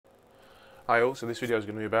Hi all, so this video is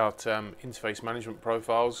going to be about interface management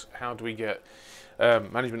profiles. How do we get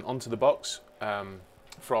management onto the box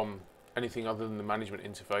from anything other than the management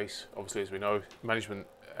interface? Obviously, as we know, management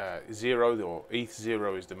 0 or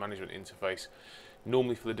ETH0 is the management interface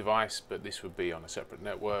normally for the device, but this would be on a separate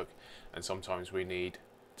network, and sometimes we need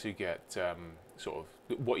to get sort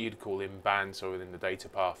of what you'd call in-band, so within the data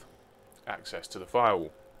path, access to the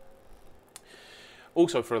firewall.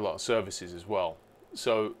 Also for a lot of services as well.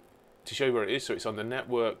 So to show you where it is, so it's under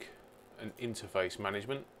network and interface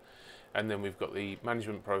management, and then we've got the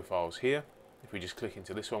management profiles here. If we just click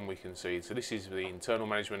into this one, we can see, so this is the internal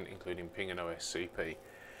management, including ping and OSCP.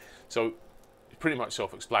 So it's pretty much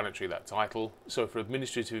self-explanatory, that title. So for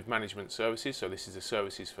administrative management services, so this is the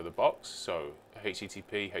services for the box, so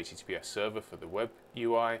HTTP, HTTPS server for the web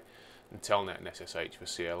UI, and Telnet and SSH for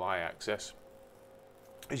CLI access.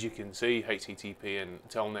 As you can see, HTTP and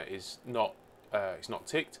Telnet is not it's not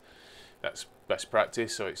ticked. That's best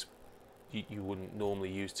practice, so it's you wouldn't normally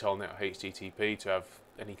use Telnet or HTTP to have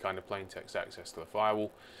any kind of plain text access to the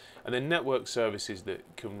firewall. And then network services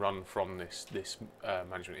that can run from this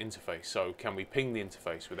management interface. So can we ping the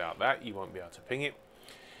interface? Without that, you won't be able to ping it.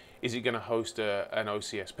 Is it going to host an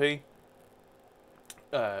OCSP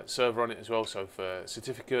server on it as well? So for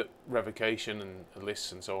certificate revocation and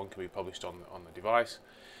lists and so on can be published on the device.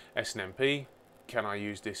 SNMP. Can I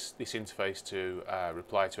use this interface to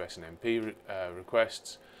reply to SNMP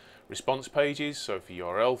requests? Response pages, so for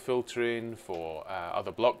URL filtering, for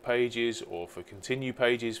other block pages, or for continue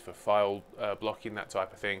pages, for file blocking, that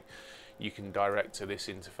type of thing. You can direct to this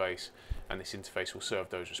interface, and this interface will serve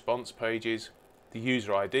those response pages. The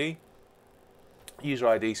user ID. User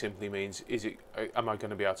ID simply means, am I going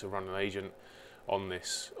to be able to run an agent on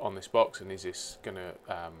this box, and is this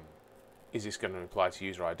going to reply to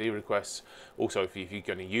user ID requests? Also, if you're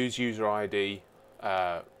going to use user ID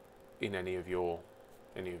in any of your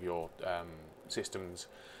systems,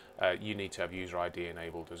 you need to have user ID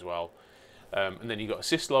enabled as well. And then you've got a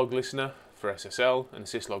syslog listener for SSL and a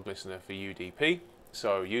syslog listener for UDP.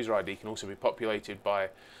 So user ID can also be populated by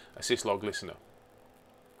a syslog listener.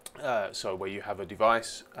 So where you have a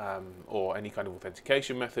device or any kind of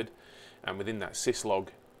authentication method, and within that syslog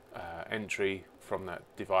entry from that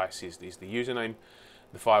device is the username.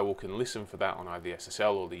 The firewall can listen for that on either the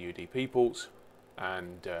SSL or the UDP ports,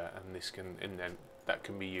 and then that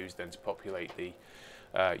can be used then to populate the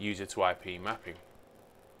user to IP mapping.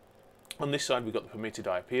 On this side, we've got the permitted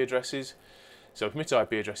IP addresses. So permitted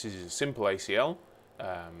IP addresses is a simple ACL,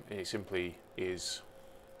 and it simply is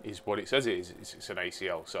what it says it is. It's an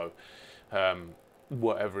ACL. So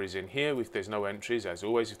whatever is in here, if there's no entries, as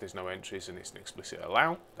always, if there's no entries and it's an explicit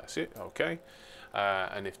allow, that's it, okay.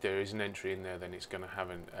 And if there is an entry in there, then it's going to have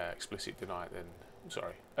an explicit deny, then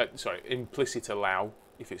implicit allow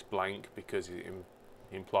if it's blank, because it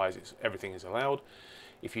implies everything is allowed.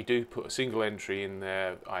 If you do put a single entry in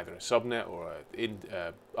there, either a subnet or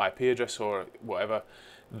an IP address or whatever,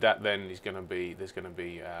 that then is going to be, there's going to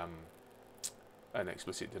be an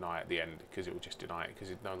explicit deny at the end, because it will just deny it because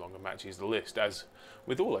it no longer matches the list, as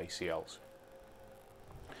with all ACLs.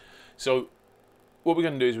 So what we're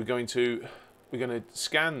going to do is we're going to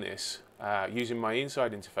scan this using my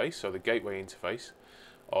inside interface, so the gateway interface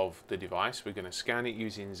of the device. We're going to scan it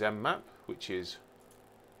using ZenMap, which is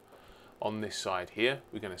on this side here.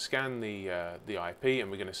 We're going to scan the IP,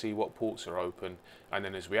 and we're going to see what ports are open, and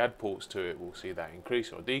then as we add ports to it, we'll see that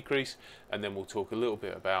increase or decrease, and then we'll talk a little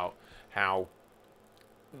bit about how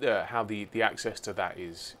the access to that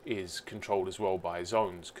is controlled as well by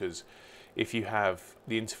zones. Because if you have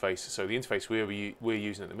the interface, so the interface we're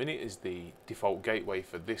using at the minute is the default gateway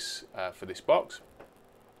for this box,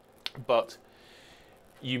 but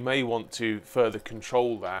you may want to further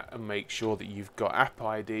control that and make sure that you've got app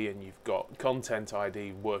ID and you've got content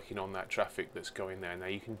ID working on that traffic that's going there. Now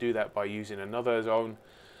you can do that by using another zone,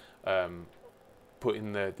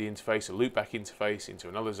 putting the interface, a loopback interface, into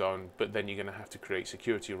another zone, but then you're going to have to create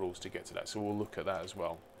security rules to get to that. So we'll look at that as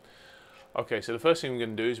well. Okay, so the first thing we're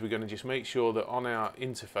going to do is we're going to just make sure that on our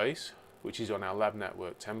interface, which is on our lab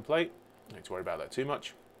network template, don't need to worry about that too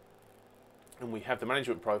much, and we have the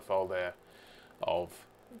management profile there of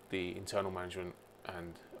the internal management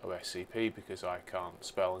and OSCP, because I can't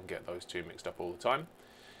spell and get those two mixed up all the time.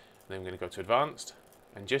 And then we're going to go to advanced,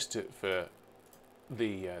 and just for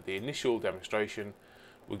the initial demonstration,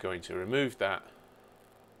 we're going to remove that,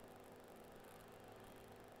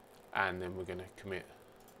 and then we're going to commit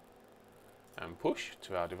and push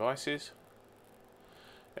to our devices.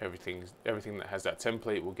 Everything that has that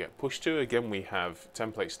template will get pushed to. Again, we have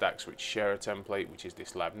template stacks which share a template, which is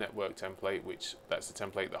this lab network template, that's the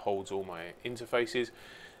template that holds all my interfaces.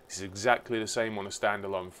 This is exactly the same on a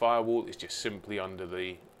standalone firewall. It's just simply under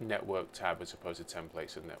the network tab as opposed to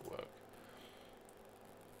templates and network.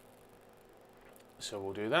 So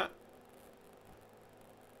we'll do that.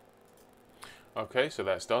 Okay, so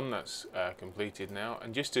that's done. That's completed now.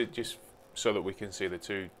 And just so that we can see the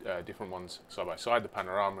two different ones side by side, the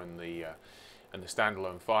panorama and the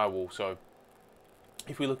standalone firewall. So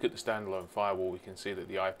if we look at the standalone firewall, we can see that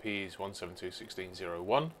the IP is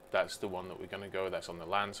 172.16.0.1. That's the one that we're going to go. That's on the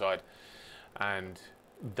LAN side, and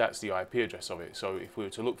that's the IP address of it. So if we were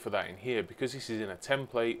to look for that in here, because this is in a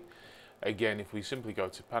template, again, if we simply go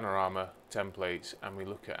to panorama, templates, and we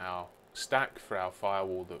look at our stack for our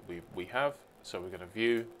firewall that we have, so we're going to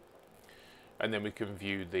view, and then we can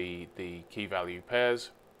view the key value pairs.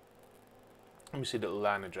 And we see that the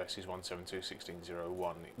LAN address is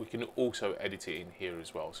 172.16.0.1. We can also edit it in here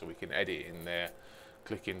as well, so we can edit it in there,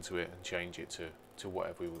 click into it and change it to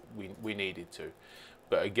whatever we needed to.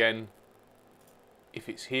 But again, if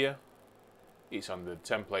it's here, it's under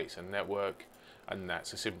templates and network, and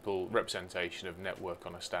that's a simple representation of network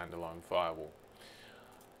on a standalone firewall.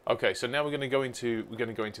 Okay, so now we're going to go into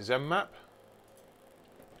ZenMap,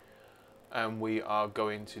 and we are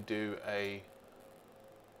going to do a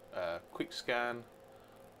quick scan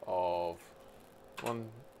of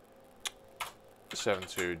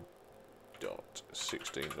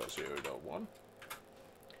 172.16.0.1, and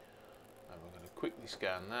we're going to quickly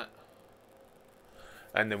scan that,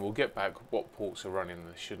 and then we'll get back what ports are running.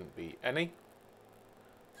 There shouldn't be any.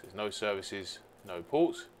 So there's no services, no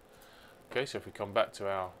ports. Okay, so if we come back to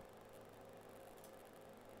our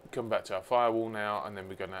firewall now, and then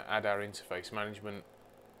we're going to add our interface management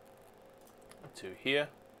to here.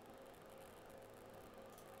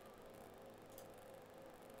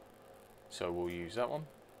 So we'll use that one,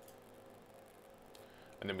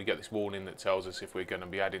 and then we get this warning that tells us if we're going to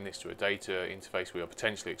be adding this to a data interface, we are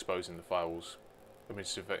potentially exposing the firewall's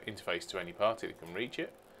interface to any party that can reach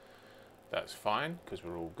it. That's fine because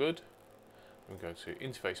we're all good. We go to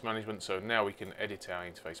interface management, so now we can edit our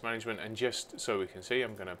interface management, and just so we can see,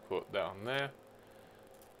 I'm going to put that on there.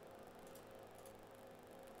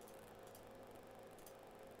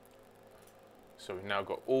 So we've now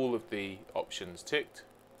got all of the options ticked.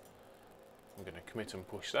 I'm going to commit and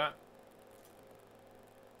push that.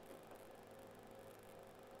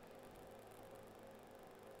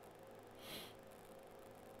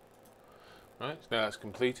 Right, so now that's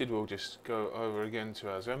completed, we'll just go over again to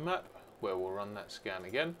our ZenMap, where we'll run that scan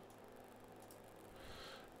again.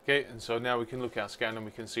 Okay, and so now we can look at our scan and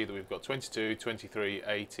we can see that we've got 22, 23,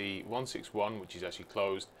 80, 161, which is actually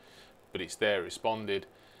closed, but it's there, responded,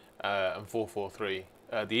 and 443.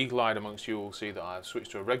 The eagle-eyed amongst you will see that I've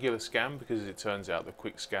switched to a regular scan because it turns out the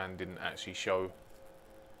quick scan didn't actually show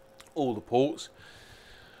all the ports.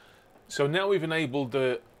 So now we've enabled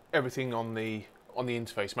everything on the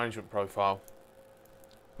interface management profile.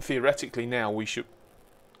 Theoretically now we should,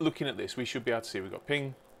 looking at this, we should be able to see we've got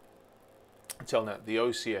ping, telnet, the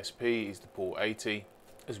OCSP is the port 80,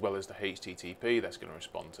 as well as the HTTP, that's going to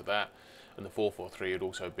respond to that, and the 443 would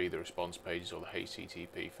also be the response pages, or the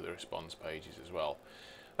HTTP for the response pages as well.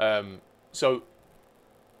 So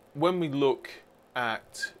when we look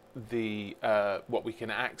at the what we can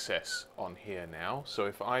access on here now, so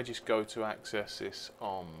if I just go to access this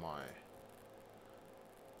on my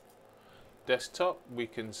desktop, we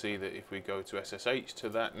can see that if we go to SSH to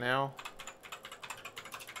that now,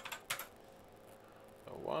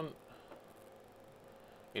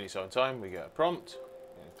 in its own time we get a prompt,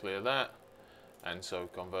 and clear that, and so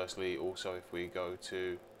conversely also if we go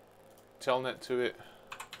to telnet to it,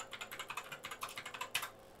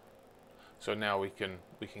 so now we can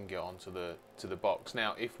get onto the box.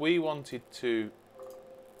 Now if we wanted to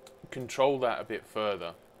control that a bit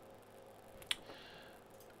further,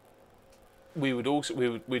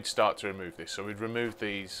 we'd start to remove this. So we'd remove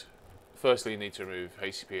these. Firstly, you need to remove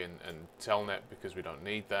HCP and telnet because we don't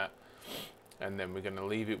need that, and then we're going to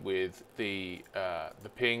leave it with the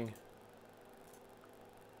ping,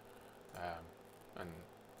 and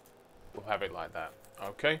we'll have it like that.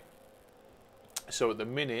 Okay. So at the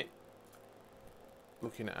minute,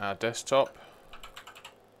 looking at our desktop,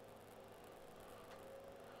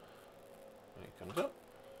 when it comes up,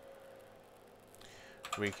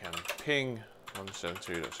 we can ping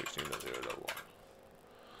 172.16.0.1.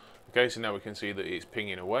 Okay, so now we can see that it's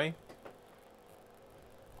pinging away,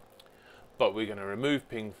 but we're going to remove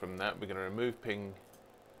ping from that. We're going to remove ping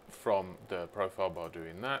from the profile by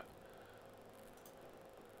doing that.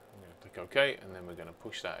 I'm going to click OK, and then we're going to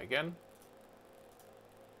push that again.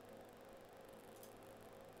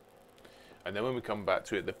 And then when we come back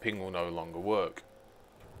to it, the ping will no longer work.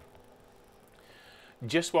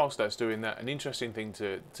 Just whilst that's doing that, an interesting thing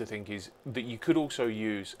to think is that you could also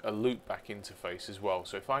use a loopback interface as well.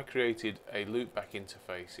 So if I created a loopback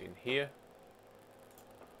interface in here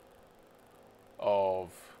of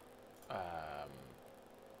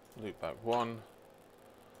loopback 1,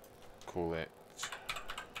 call it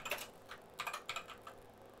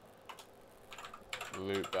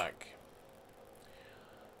loopback,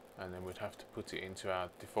 and then we'd have to put it into our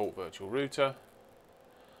default virtual router.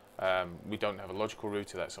 We don't have a logical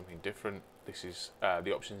router, that's something different. This is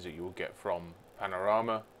the options that you will get from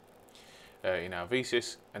Panorama in our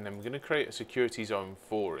vSys, and then we're going to create a security zone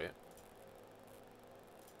for it,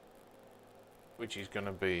 which is going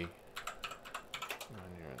to be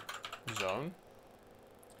management zone.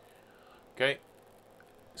 Okay,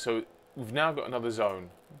 so we've now got another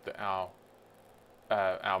zone that our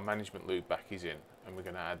management loopback is in, and we're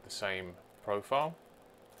going to add the same profile.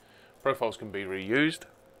 Profiles can be reused.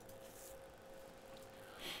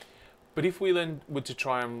 But if we then were to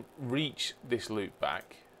try and reach this loopback,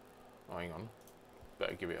 hang on,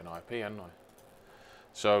 better give it an IP, hadn't I?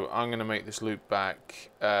 So I'm going to make this loopback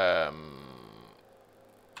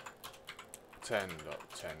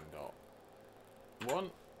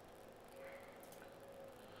 10.10.1.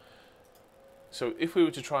 So if we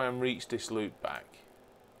were to try and reach this loopback,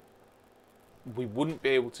 we wouldn't be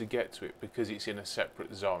able to get to it because it's in a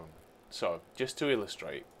separate zone. So just to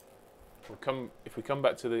illustrate, if we come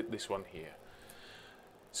back to this one here,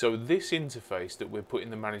 so this interface that we're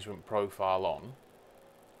putting the management profile on,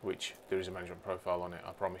 which there is a management profile on it,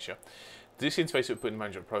 I promise you, this interface that we're putting the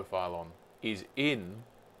management profile on is in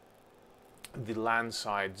the LAN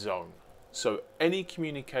side zone. So any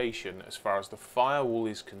communication as far as the firewall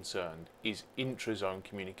is concerned is intra-zone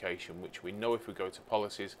communication, which we know if we go to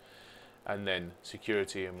policies and then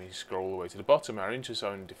security and we scroll all the way to the bottom, our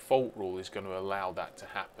intra-zone default rule is going to allow that to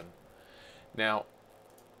happen. Now,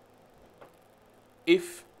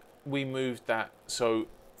 if we move that, so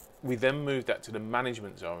we then move that to the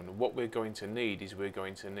management zone, what we're going to need is we're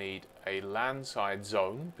going to need a LAN side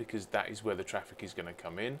zone, because that is where the traffic is going to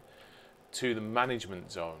come in, to the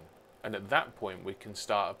management zone. And at that point, we can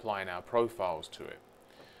start applying our profiles to it.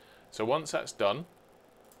 So once that's done,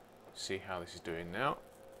 see how this is doing now.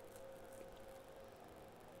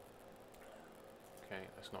 Okay,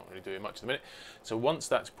 that's not really doing much at the minute. So once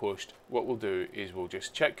that's pushed, what we'll do is we'll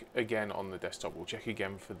just check again on the desktop. We'll check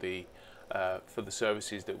again for the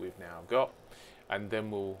services that we've now got, and then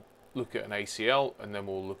we'll look at an ACL, and then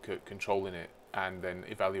we'll look at controlling it and then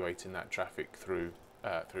evaluating that traffic through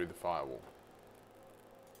the firewall.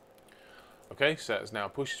 Okay, so that's now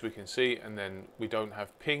pushed, as we can see, and then we don't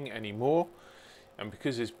have ping anymore, and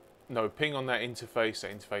because there's no ping on that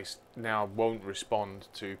interface now won't respond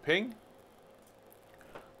to ping.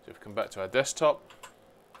 So if we come back to our desktop,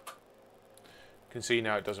 you can see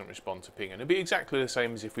now it doesn't respond to ping, and it'd be exactly the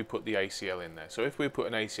same as if we put the ACL in there. So if we put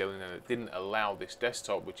an ACL in there that didn't allow this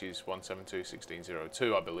desktop, which is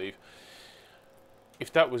 172.16.02, I believe,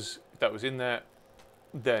 if that was in there,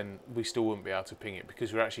 then we still wouldn't be able to ping it,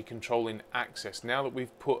 because we're actually controlling access. Now that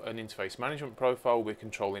we've put an interface management profile, we're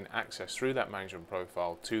controlling access through that management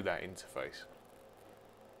profile to that interface.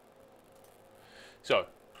 So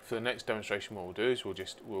for the next demonstration, what we'll do is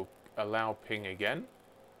we'll allow ping again.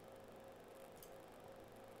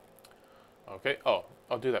 Okay, I'll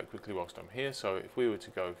do that quickly whilst I'm here. So if we were to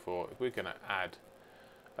go for, if we're going to add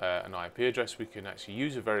an IP address, we can actually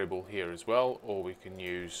use a variable here as well, or we can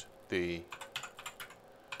use the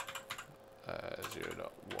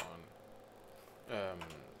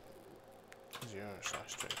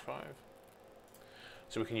 0.1/25.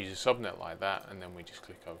 So we can use a subnet like that, and then we just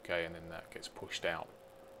click OK, and then that gets pushed out.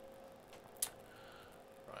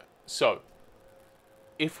 Right. So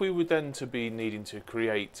if we were then to be needing to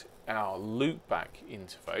create our loopback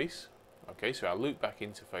interface, okay, so our loopback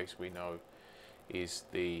interface we know is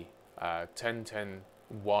the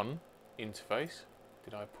 10.10.1 interface.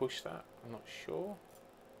 Did I push that? I'm not sure.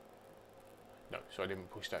 No, so I didn't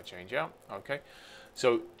push that change out. Okay,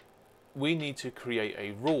 so we need to create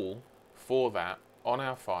a rule for that on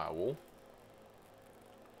our firewall,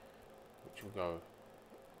 which will go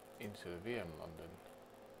into the VM London.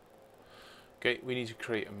 Okay, we need to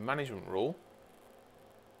create a management rule.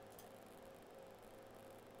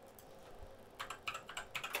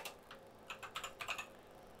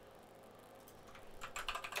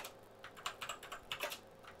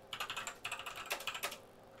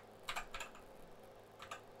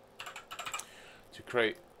 To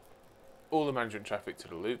create all the management traffic to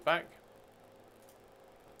the loopback,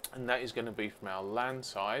 and that is going to be from our LAN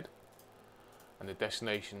side, and the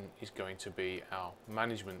destination is going to be our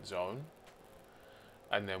management zone,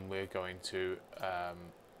 and then we're going to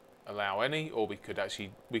allow any, or we could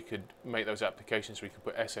make those applications. We could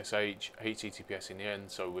put SSH, HTTPS in the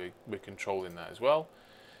end, so we're controlling that as well.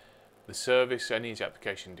 The service, any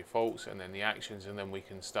application defaults, and then the actions, and then we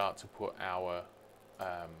can start to put our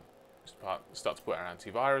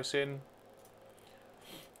antivirus in,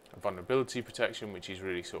 vulnerability protection, which is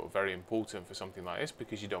really sort of very important for something like this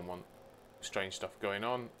because you don't want strange stuff going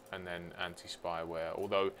on, and then anti-spyware.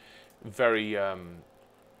 Although very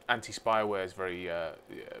anti-spyware is very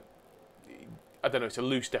I don't know, it's a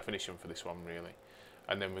loose definition for this one really.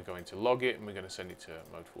 And then we're going to log it, and we're going to send it to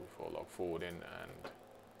mode 44 log forward in, and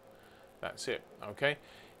that's it. Okay,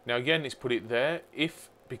 now again, let's put it there.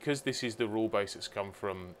 Because this is the rule base that's come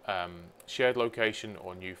from shared location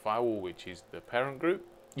or new firewall, which is the parent group,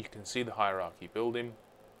 you can see the hierarchy building.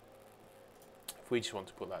 If we just want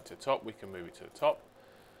to put that to the top, we can move it to the top,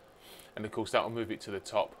 and of course that will move it to the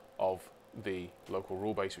top of the local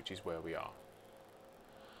rule base, which is where we are.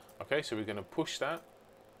 Okay, so we're going to push that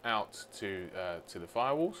out to the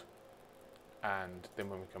firewalls, and then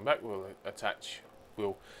when we come back,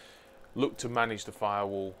 we'll look to manage the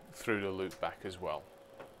firewall through the loop back as well.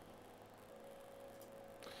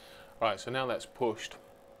 Right, so now that's pushed,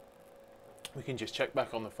 we can just check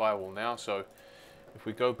back on the firewall now. So if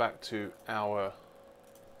we go back to our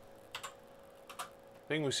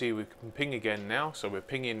thing, we'll see we can ping again now. So we're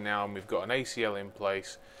pinging now, and we've got an ACL in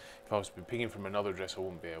place. If I was to be pinging from another address, I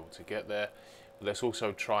wouldn't be able to get there. But let's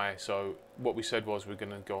also try, so what we said was we're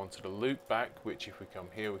going to go onto the loop back, which if we come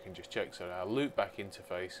here, we can just check. So our loop back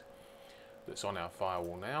interface that's on our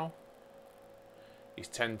firewall now is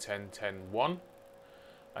 10.10.10.1,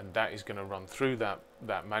 and that is going to run through that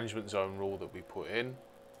management zone rule that we put in.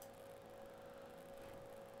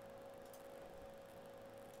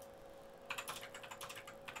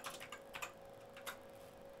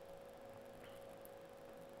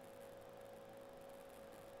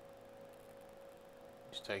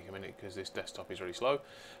 Just take a minute because this desktop is really slow.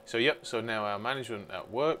 So yep, so now our management that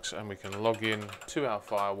works, and we can log in to our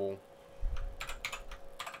firewall,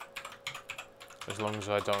 as long as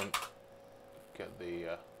I don't get the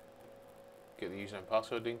username and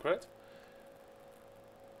password incorrect.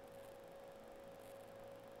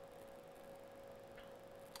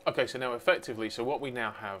 Okay, so now effectively, so what we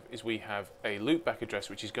now have is we have a loopback address,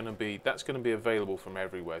 which is going to be available from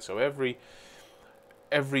everywhere. So every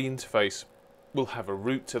interface will have a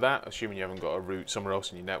route to that, assuming you haven't got a route somewhere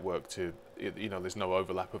else in your network to, there's no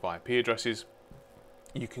overlap of IP addresses.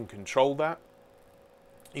 You can control that.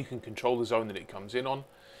 You can control the zone that it comes in on.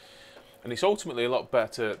 And it's ultimately a lot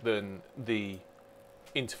better than the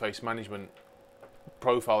interface management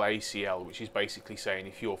profile ACL, which is basically saying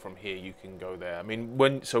if you're from here, you can go there. I mean,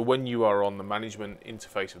 when you are on the management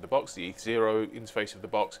interface of the box, the ETH0 interface of the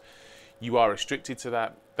box, you are restricted to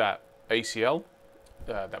that ACL,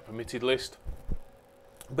 that permitted list.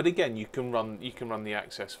 But again, you can run the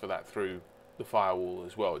access for that through the firewall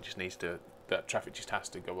as well. It just needs to, that traffic just has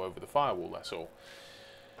to go over the firewall. That's all.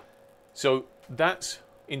 So that's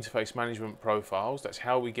interface management profiles. That's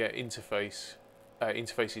how we get interfaces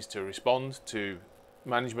to respond to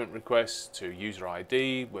management requests, to user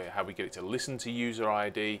ID, how we get it to listen to user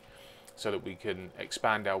ID, so that we can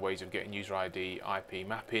expand our ways of getting user ID IP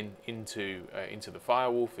mapping into the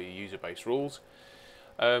firewall for your user-based rules.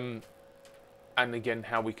 And again,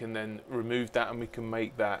 how we can then remove that, and we can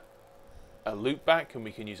make that a loopback, and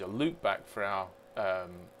we can use a loopback for our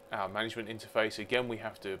management interface. Again, we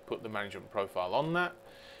have to put the management profile on that,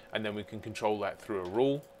 and then we can control that through a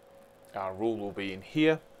rule. Our rule will be in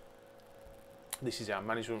here. This is our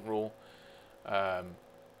management rule.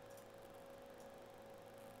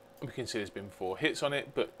 We can see there's been 4 hits on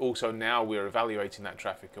it, but also now we're evaluating that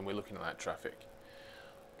traffic, and we're looking at that traffic.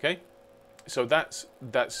 Okay, so that's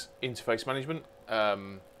interface management.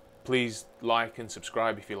 Please like and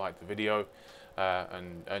subscribe if you like the video,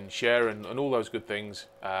 and share and all those good things,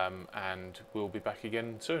 and we'll be back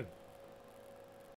again soon.